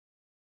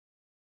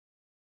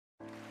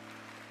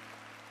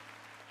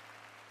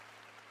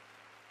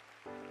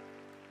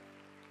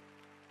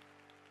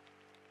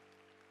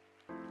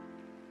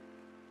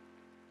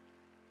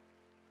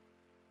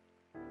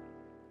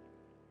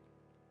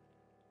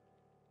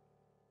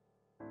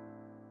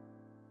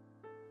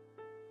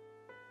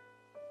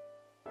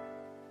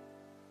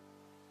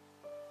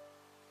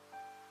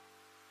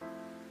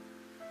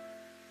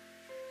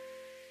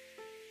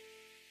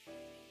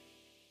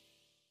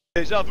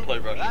Deja vu. Play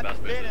Russian I've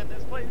basketball. been in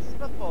this place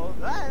before.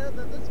 I am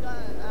in the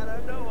sky. I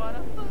don't know what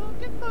I'm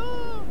looking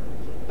for.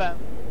 Bam,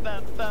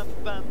 bam, bam,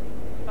 bam.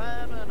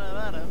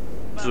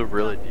 This is a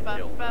really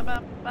detailed.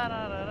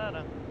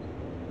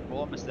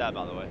 Well, I missed that,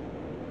 by the way.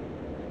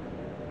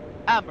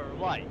 Amber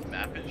light. The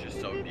map is just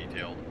so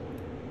detailed.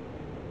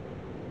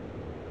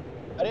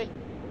 Ready?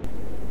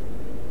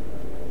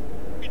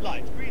 Green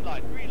light, green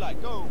light, green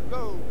light. Go,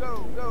 go,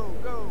 go, go,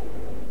 go.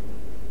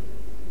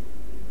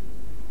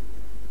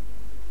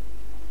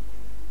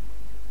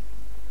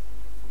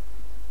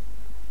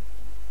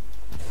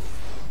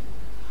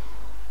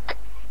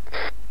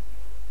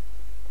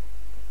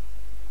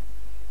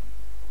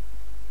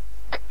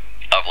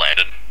 I've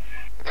landed.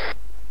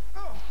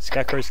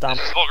 Scarecrow's down.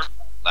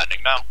 Landing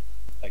now.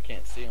 I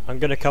can't see him. I'm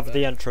gonna cover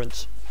the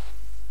entrance.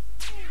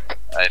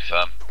 Hey,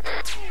 firm.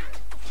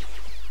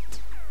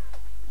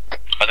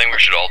 I think we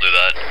should all do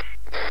that.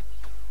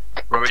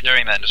 What are we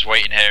doing then? Just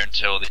waiting here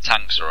until the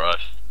tanks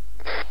arrive?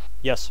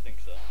 Yes. I think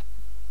so.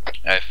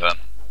 Hey, firm.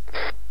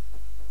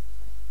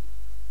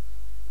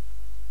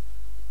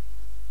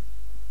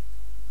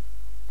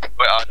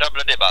 Wait, don't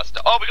bloody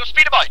bastard. Oh, we got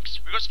speeder bikes!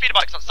 We got speeder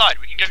bikes outside.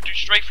 We can go do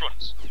strafe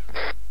runs.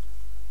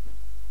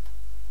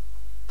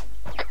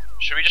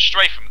 Should we just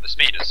strafe them with the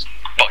speeders?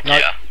 Fuck No.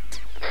 yeah.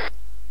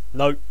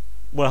 No,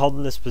 we're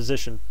holding this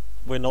position.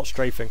 We're not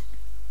strafing.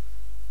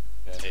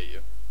 I hate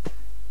you.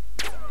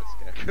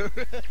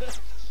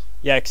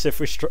 Yeah, because if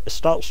we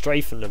start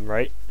strafing them,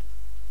 right,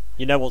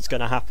 you know what's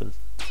going to happen.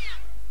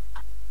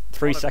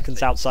 3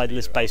 seconds outside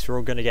this base, we're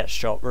all going to get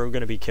shot. We're all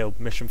going to be killed.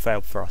 Mission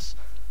failed for us.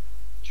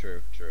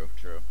 True, true,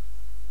 true.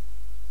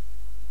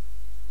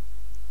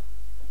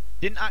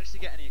 Didn't actually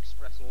get any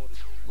express orders.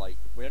 Like,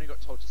 we only got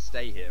told to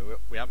stay here.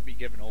 We haven't been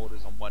given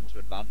orders on when to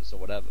advance or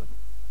whatever.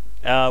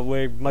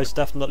 We're most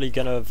definitely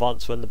going to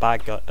advance when the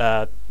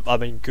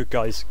good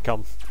guys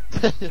come.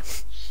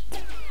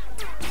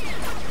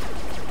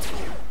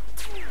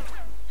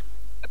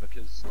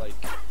 Because, like,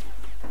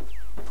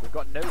 we've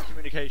got no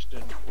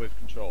communication with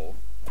control.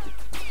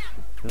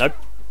 Nope.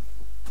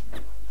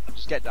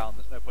 Just get down,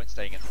 there's no point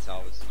staying in the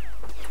towers.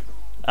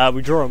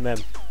 We draw them in.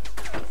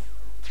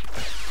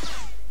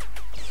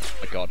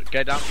 Oh my god,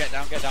 get down, get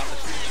down, get down,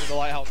 let's shoot through the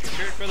lighthouse,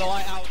 shoot through the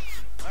lighthouse!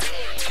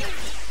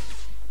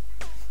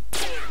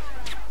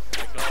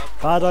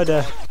 Bad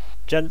idea.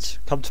 Gents,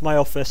 come to my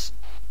office.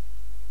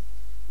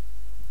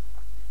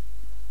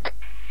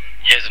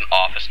 Here's an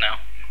office now.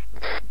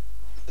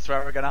 That's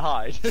where we're gonna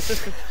hide.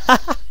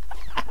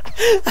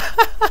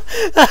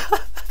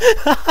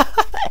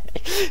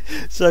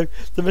 So,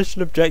 the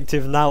mission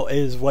objective now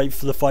is wait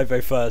for the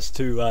 501st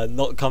to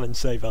not come and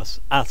save us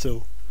at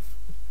all.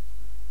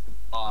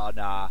 Oh,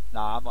 nah,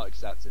 I'm not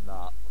accepting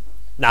that.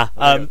 Nah,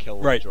 We're gonna kill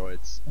all the right.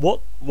 droids.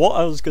 What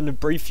I was going to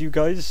brief you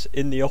guys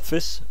in the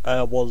office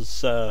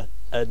was,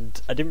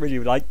 and I didn't really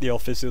like the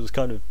office, it was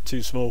kind of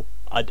too small.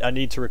 I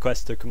need to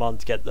request the command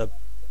to get the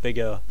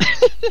bigger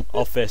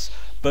office.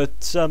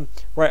 But,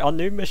 right, our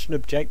new mission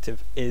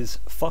objective is,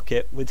 fuck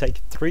it, we're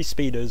taking 3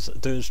 speeders,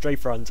 doing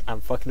strafe runs,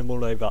 and fucking them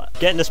all over.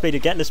 Get in the speeder,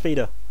 get in the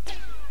speeder.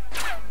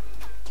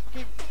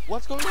 Okay,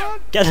 what's going on?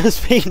 Get in the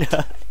speeder. Go,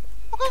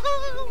 go, go,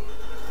 go, go.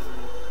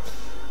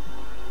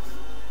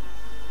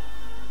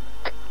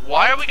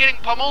 Why are we getting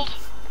pummeled?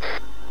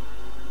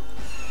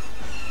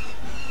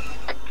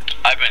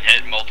 I've been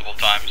hit multiple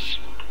times.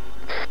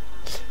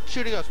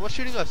 Shooting us, what's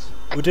shooting us?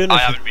 We're doing I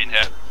haven't been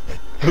hit.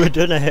 we're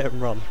doing a hit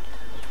and run.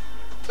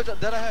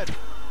 Dead ahead.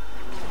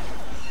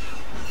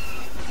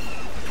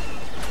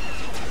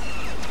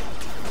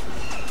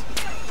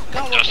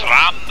 Just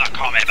ram the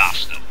commie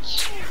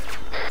bastards.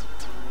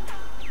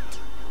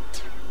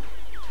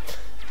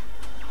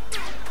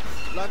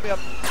 Line me up.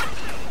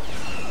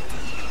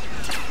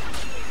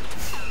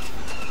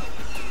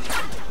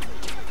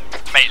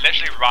 Mate,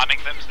 literally ramming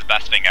them is the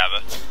best thing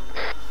ever.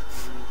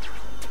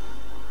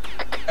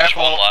 There's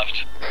one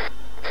left.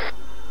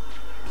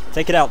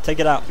 Take it out, take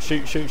it out.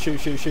 Shoot, shoot, shoot,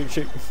 shoot, shoot,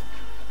 shoot.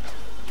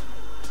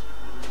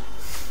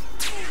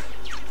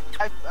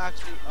 I've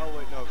actually. Oh,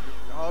 wait, no.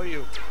 How are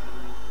you?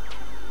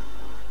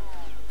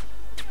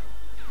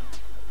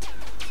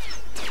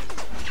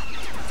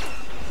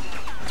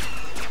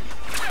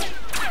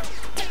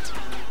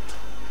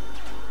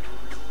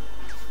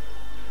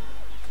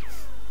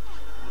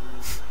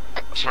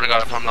 I swear to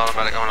god, if I'm not a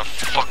medic, I'm gonna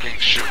fucking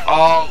shoot.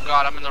 Oh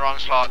god, I'm in the wrong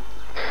slot.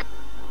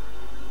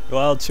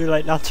 Well, too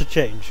late now to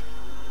change.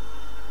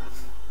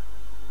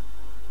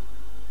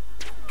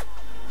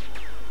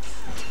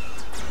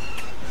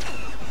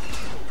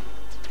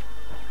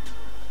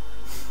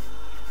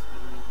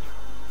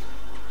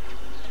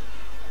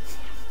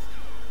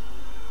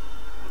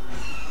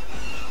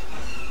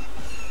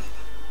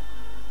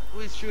 Who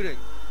is shooting?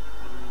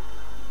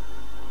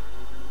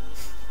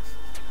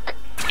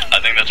 I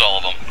think that's all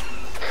of them.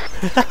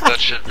 That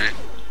should be.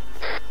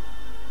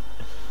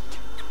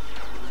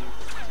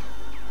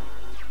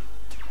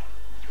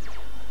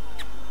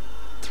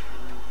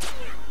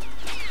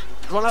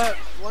 One ahead,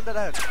 one dead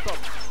ahead. Stop.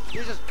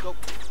 You just go.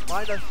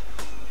 Mind us.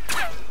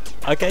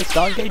 Okay,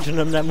 start engaging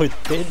them then with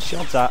being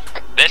shot at.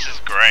 This is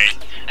great. great.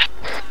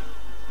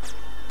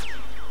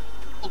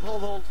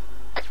 Hold.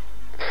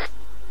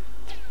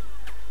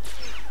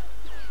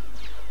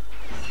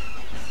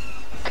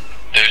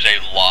 There's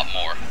a lot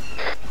more.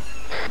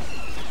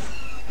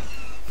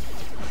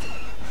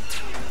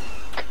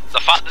 The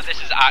fact that this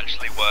is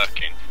actually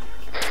working.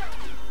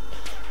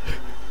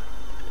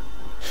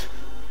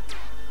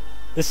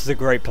 This is a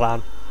great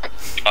plan.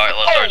 Alright,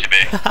 let's RTB.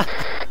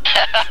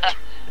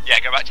 Yeah,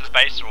 go back to the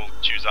base and we'll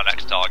choose our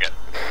next target.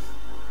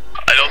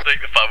 I don't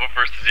think the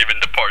 501st has even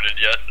departed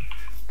yet.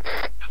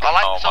 I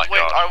like Oh so my wait,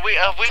 God.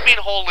 have we been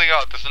holding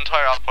out this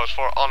entire outpost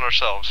on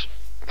ourselves?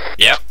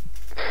 Yep.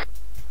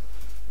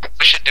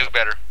 We should do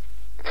better.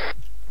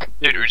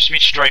 Dude, we just been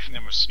strafing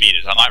them with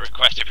speeders. I might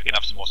request if we can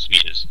have some more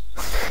speeders.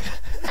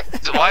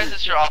 So why is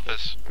this your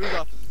office? Whose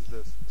office is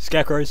this?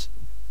 Scarecrows.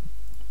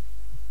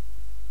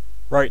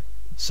 Right.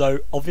 So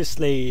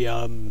obviously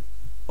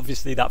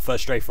that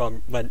first strafe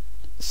run went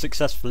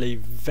successfully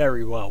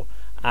very well,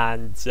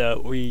 and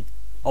we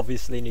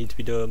obviously need to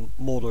be doing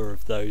more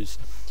of those.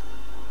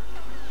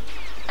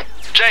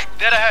 Jake,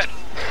 dead ahead.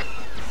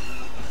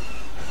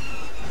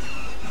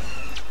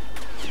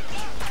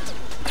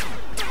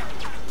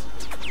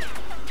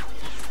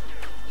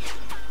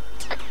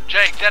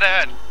 Jake, dead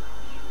ahead.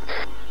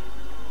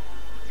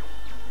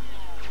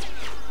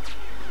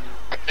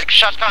 Take a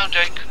shot down,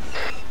 Jake.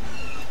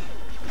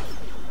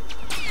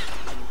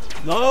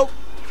 No.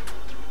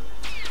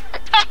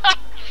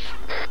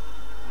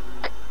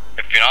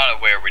 If you're not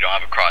aware, we don't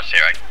have a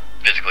crosshair. I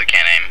physically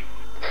can't aim.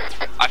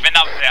 I think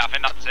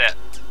that's it.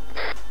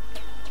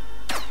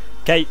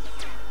 Okay,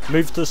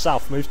 move to the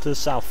south.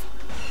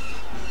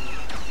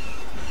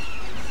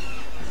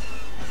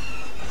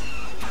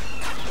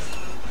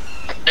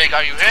 Jake,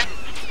 are you hit?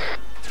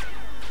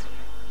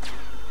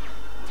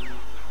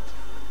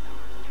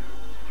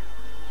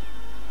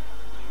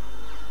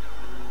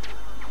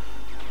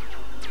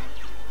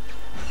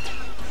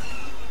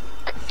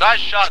 Nice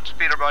shot,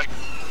 speeder bike.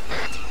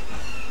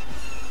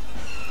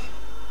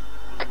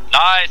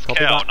 Nice Copy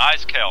kill, that.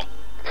 nice kill.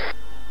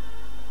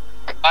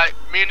 Alright,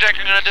 me and Jake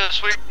are gonna do the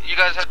sweep. You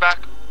guys head back.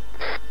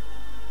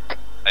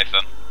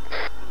 Nathan.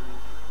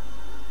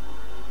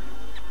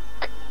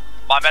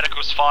 My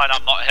medical's fine,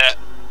 I'm not hit.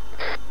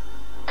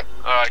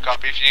 Alright,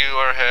 copy. If you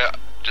are hit,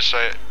 just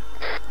say it.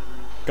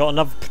 Got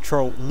another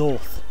patrol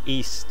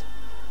northeast.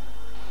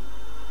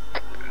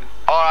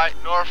 Alright,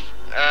 north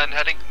and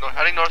heading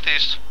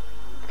northeast.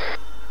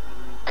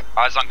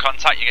 Eyes on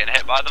contact, you're getting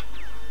hit by them.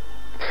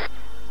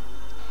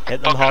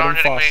 Hit them Fuckers hard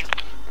aren't and hitting fast.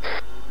 me.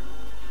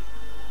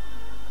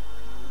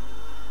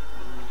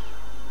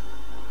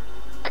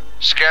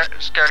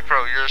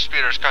 Scarecrow, your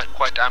speeder's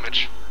quite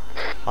damaged.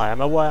 I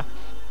am aware.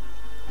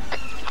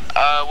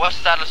 What's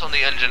status on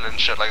the engine and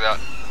shit like that?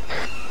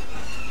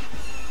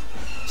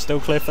 Still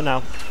clear for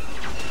now.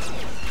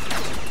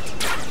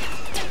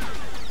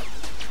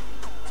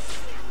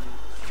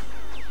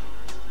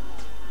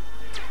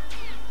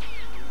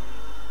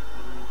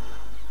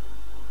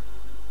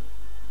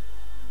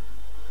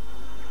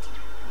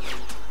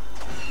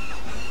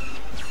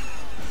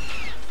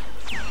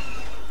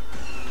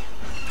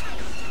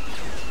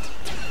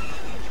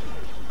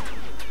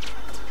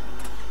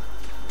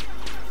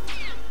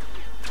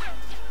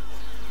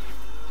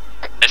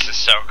 This is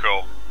so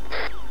cool.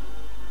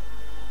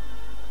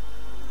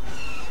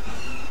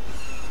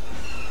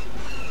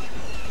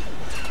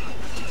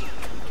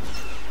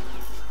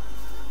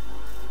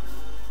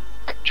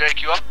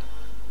 Jake, you up?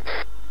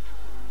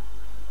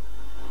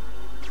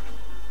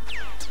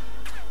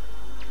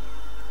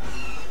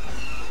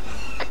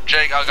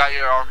 Jake, I got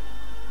your arm.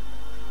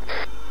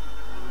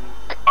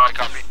 Alright,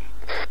 copy.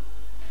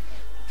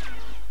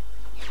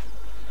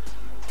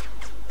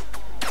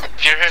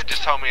 If you're hit,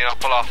 just tell me and I'll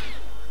pull off.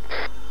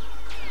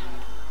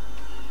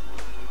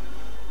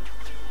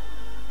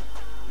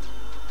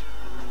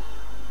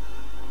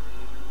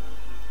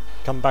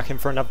 Come back in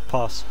for another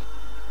pass.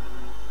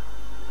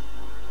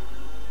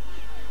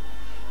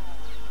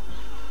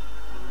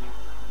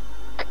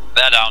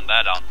 They're down,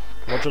 they're down.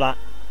 Roger that.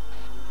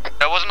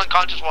 That wasn't a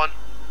conscious one.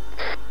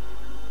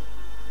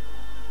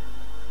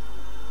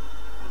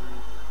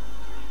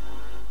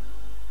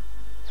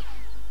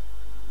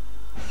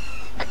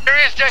 Here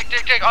he is,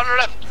 Jake, on the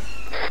left.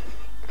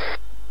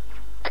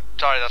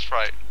 Sorry, that's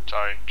right.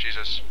 Sorry,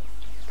 Jesus.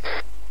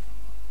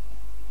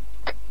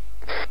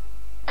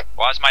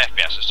 Why is my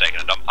FPS just taking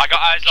a dump? I got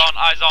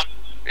eyes on.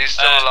 He's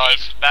still alive.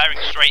 East, bearing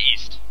straight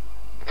east.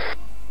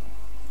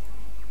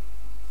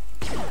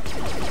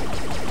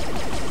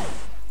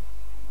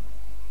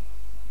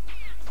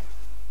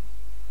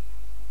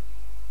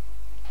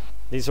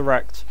 These are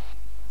wrecked.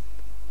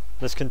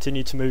 Let's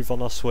continue to move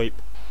on our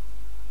sweep.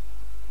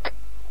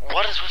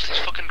 What is with these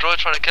fucking droids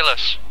trying to kill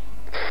us?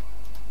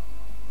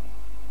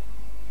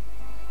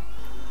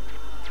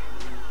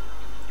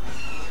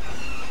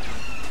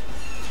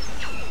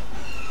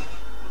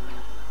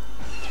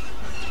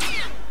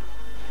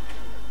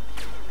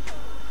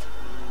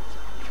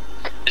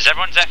 Is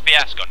everyone's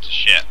FPS gone to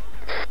shit?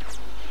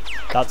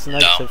 That's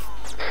negative.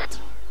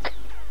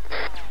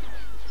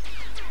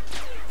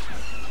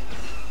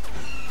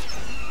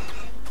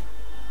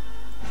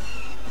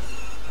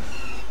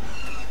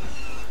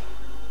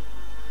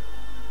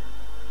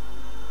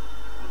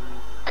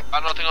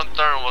 got nothing on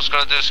thermals.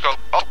 Gonna do scope.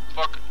 Oh,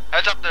 fuck.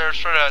 Heads up there,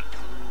 straight ahead.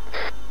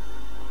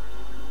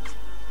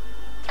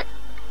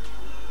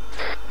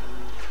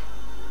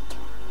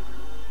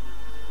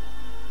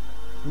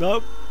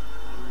 Nope.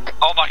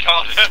 Oh my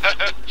god.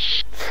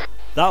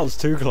 That was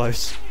too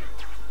close.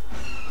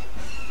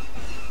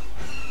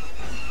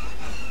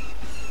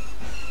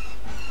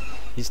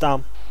 He's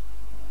down.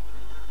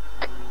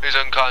 He's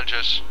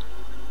unconscious.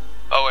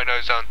 Oh wait, no,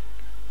 he's down.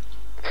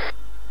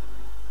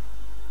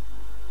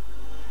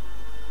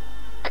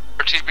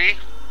 RTB?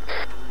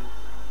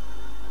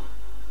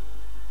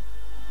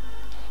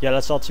 Yeah,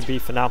 let's RTB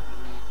for now.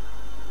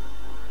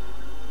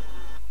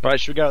 Right,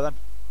 should we go then?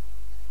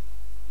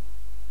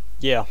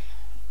 Yeah.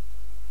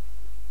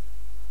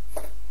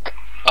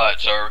 Alright,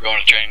 so we're going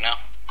to training now?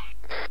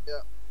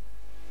 Yeah.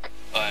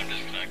 I'm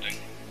disconnecting.